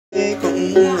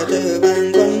đông chờ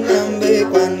bàn con nam bê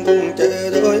quan cùng chờ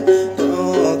thôi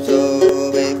có giờ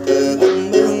về cờ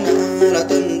con bương là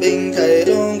tân binh thầy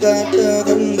đông cát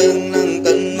con bương năng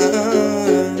tân má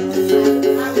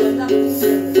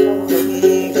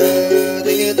chờ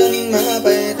thì tân má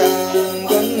bay tàng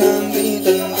con nam đi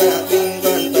tân cả kinh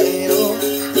con bay đô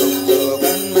độc tổ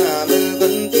can mà mơ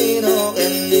con tí nó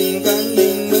em can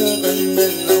binh mơ con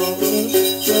bên nó cũng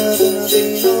mơ con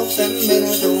tí nó em bên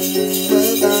trùng mơ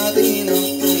ca tí nó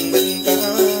cùng bên cá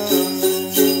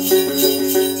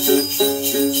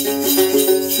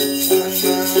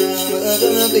mơ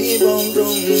con tí bom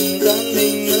trùng can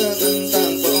binh mơ con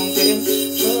tàng bom kiếm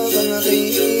mơ con tí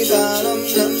ba năm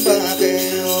năm ba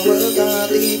kèo mơ ca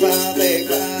tí ba về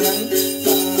ba nắng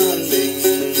can binh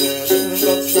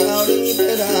cọc sao đi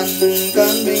về đàn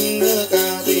can binh mơ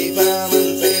ca tí ba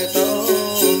mình về to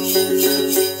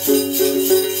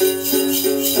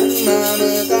mà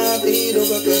mơ ca tí đâu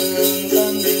có cường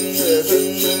can binh mơ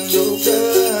hưng mừng lúc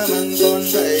đỡ mình còn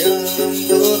phải lòng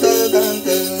tô tơ can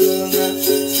cường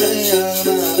hay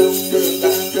mà đông đường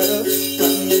càng cỡ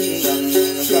thằng rằng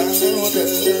càng hỗ trợ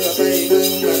phải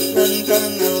mừng mình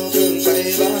càng ngầu cường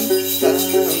phải bán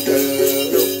càng cờ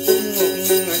lúc cũng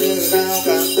như đao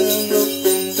càng tương lúc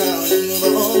cũng cao như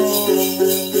bó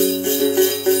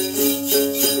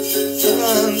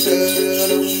càng cờ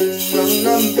lùng lòng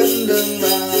năm cân đường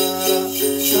bà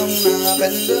lòng là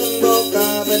bên đường bốc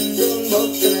ca bên đường bốc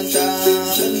chân trà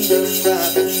bên đường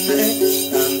và bên mẹ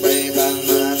càng bay càng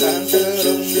mà càng cờ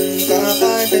lùng ca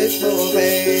bài thích bộ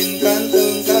bên càng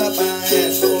tương ca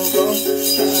bài bộ con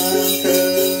càng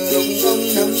cờ lùng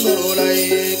ông nắm bộ đầy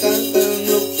càng tương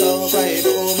lúc tàu bay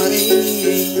bộ mấy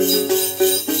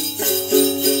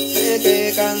thế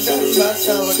kê càng cắn bát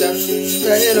sau chân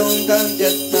thấy luôn càng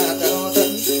chật mà tao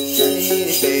thân thấy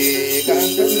kê càng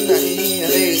cắn này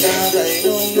đi ra thấy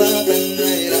luôn ba bên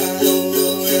này là tôi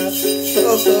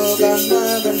tốt tô càng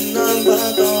ma cần năng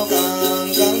ba to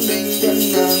càng đinh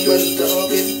chân nàng bình cho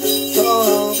kim cho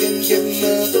ao kim kim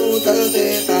mơ tu tơ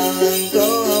thế càng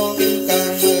cho ao kim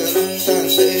càng mơ nông càng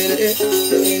tê lệ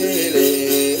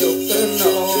lúc cơn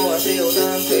nọ tiêu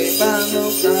tam thế bang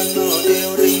lúc đàn nọ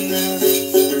tiêu đinh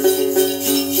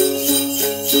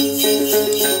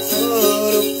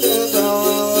lúc tơ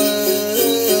to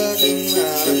đinh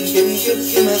mà kim kim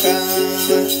kim ca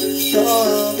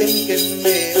cho kim kim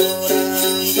mê ô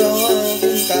đàn cho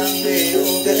kim càng mê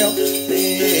ô kéo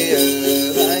mê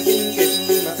vai kim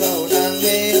kim mà cầu đàn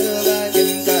mê vai kim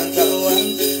càng cầu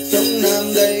ăn trong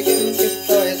nam đây kim kim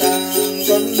tôi tàng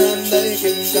con nam đây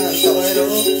kim càng tôi đố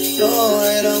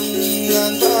tôi đông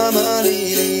ngàn pha mà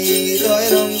đi đi tôi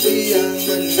đông thì ăn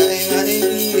bên đây ngay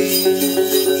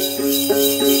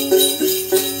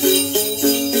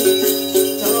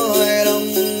tôi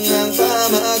đông ngàn pha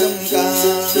mà đông ca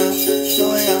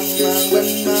tôi ăn mang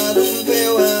bên mà đông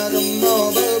phiêu đông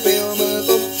màu bơ phiêu mơ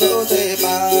cốc số thế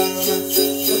ba đông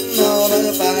màu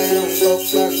bơ phai đông cốc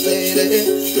bàn tê để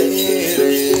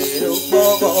lúc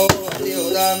bó cổ tiêu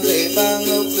tam thế bang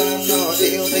lúc làm nó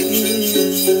tiêu tính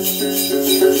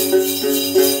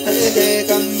thế kê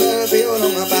cầm bơ phiêu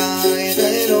lòng bài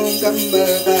thế đông cầm bơ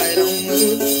bài lòng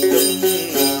ngữ đúng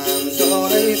làm cho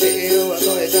đây phiêu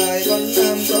tôi trai con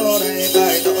nam cho đây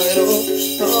bài tội đố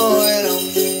thôi lòng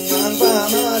mang pha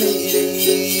mà đi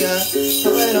đi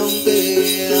thôi lòng tì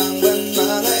lòng bên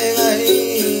mà ngay ngay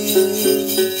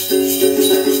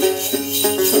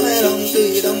thôi lòng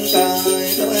tì đông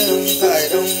cài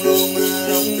đông luôn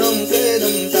đông kế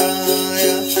đông tài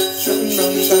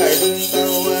đông cài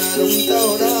đông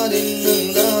tàu đã đình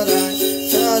đừng đã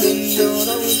đình đồ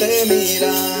đông kế mi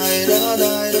đài đã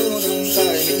đài đồ đông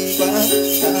cài mi quá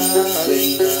đã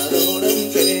đình đồ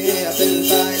đông kế bên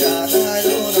tai đã đài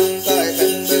đồ đông cài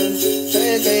bên bên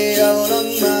thế kê đâu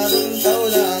đông mà đông tàu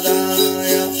đã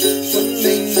đài quân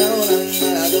binh đâu đông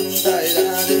mà đông tài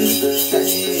đã đình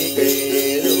thế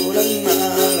kê đồ đông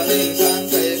mà là đình can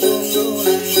thế đông đồ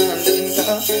đông mà đình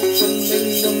cá quân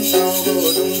binh đông tàu bộ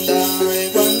đông đài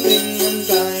quân binh đông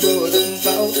cài bộ đông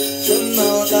tàu đông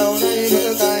màu tàu này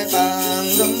mơ cài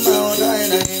vàng đông màu đai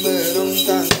này mơ đông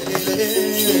càng thế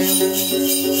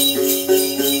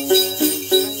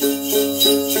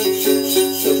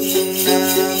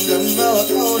đông màu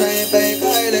tàu này bay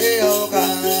cái lễ âu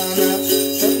càn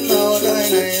đông màu đai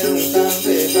này đông càng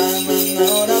thế vàng măng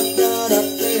áo đắp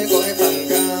thế coi phẳng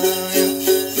cài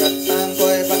đặt tan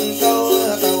coi phẳng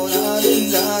tàu đã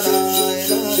đến ra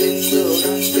đình dù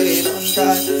đông kỳ non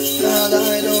trai ra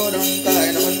đai đô đông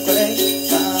cài non quế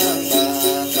tan bà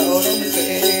tàu đông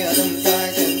kê đông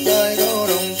trai thêm trai gấu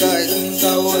đông trai đông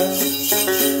tàu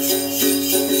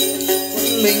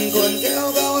quân mình còn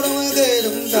kéo gấu đông kê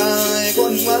đông trai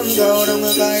quân ngoan gấu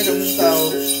đông cài cái trong tàu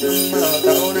nằm ở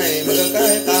tàu này mà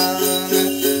cái tàng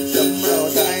nằm ở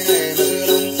tay này mà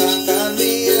lòng tàng can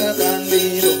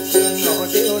bi lục sơn nó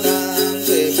chiếu đàn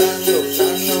thủy ban lục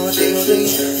sang nó chiếu tinh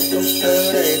lục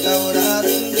sơ đầy tàu đã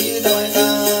đến đi đôi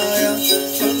cai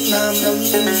nam nắm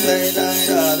đầy tay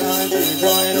đã ra chỉ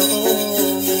roi nổ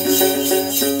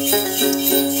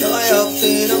roi học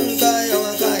thì đông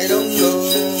cay đông đồ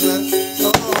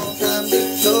nó tham tích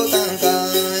đô tăng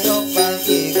cay học ba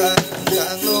kỳ cay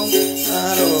càng lông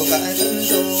đồ cay thân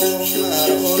trông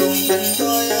đồ đông chân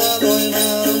tôi đôi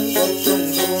ma đông cột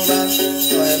đông tô ban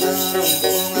đôi ma đông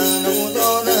tô nấu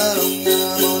tô đông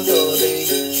môn đồ gì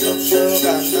lục sơ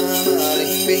cản ma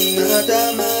linh binh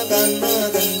cha ma can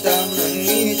trăm nâng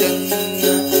nghi chân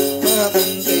ma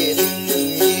can tỷ đinh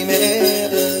nghi mê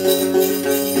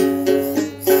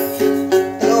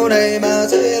tao này mà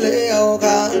sẽ lấy áo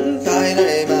kháng tai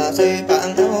này mà sẽ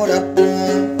bạn thao đặt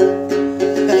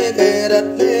thấy kê đặt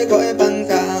lấy gọi bằng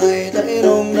cài thấy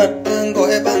nông đặt bằng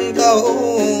gọi bằng tàu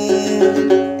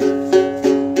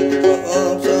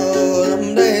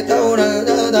tâm đây tao đã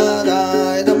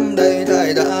đại tâm đây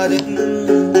đại đã định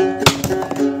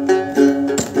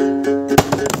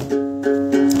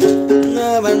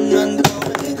bằng ăn tao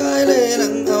lấy cái lê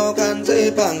nắng ao can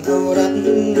sẽ bằng thao đặt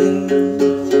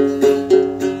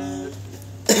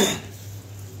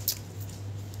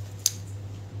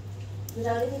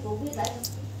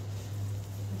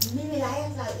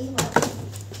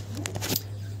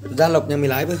Gia Lộc nhà mày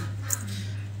lái với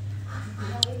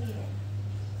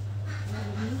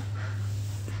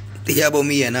thì bộ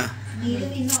mì à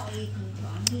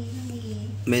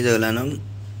bây giờ là nó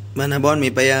ban bon mì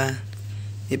bay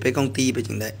công ty về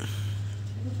chừng đấy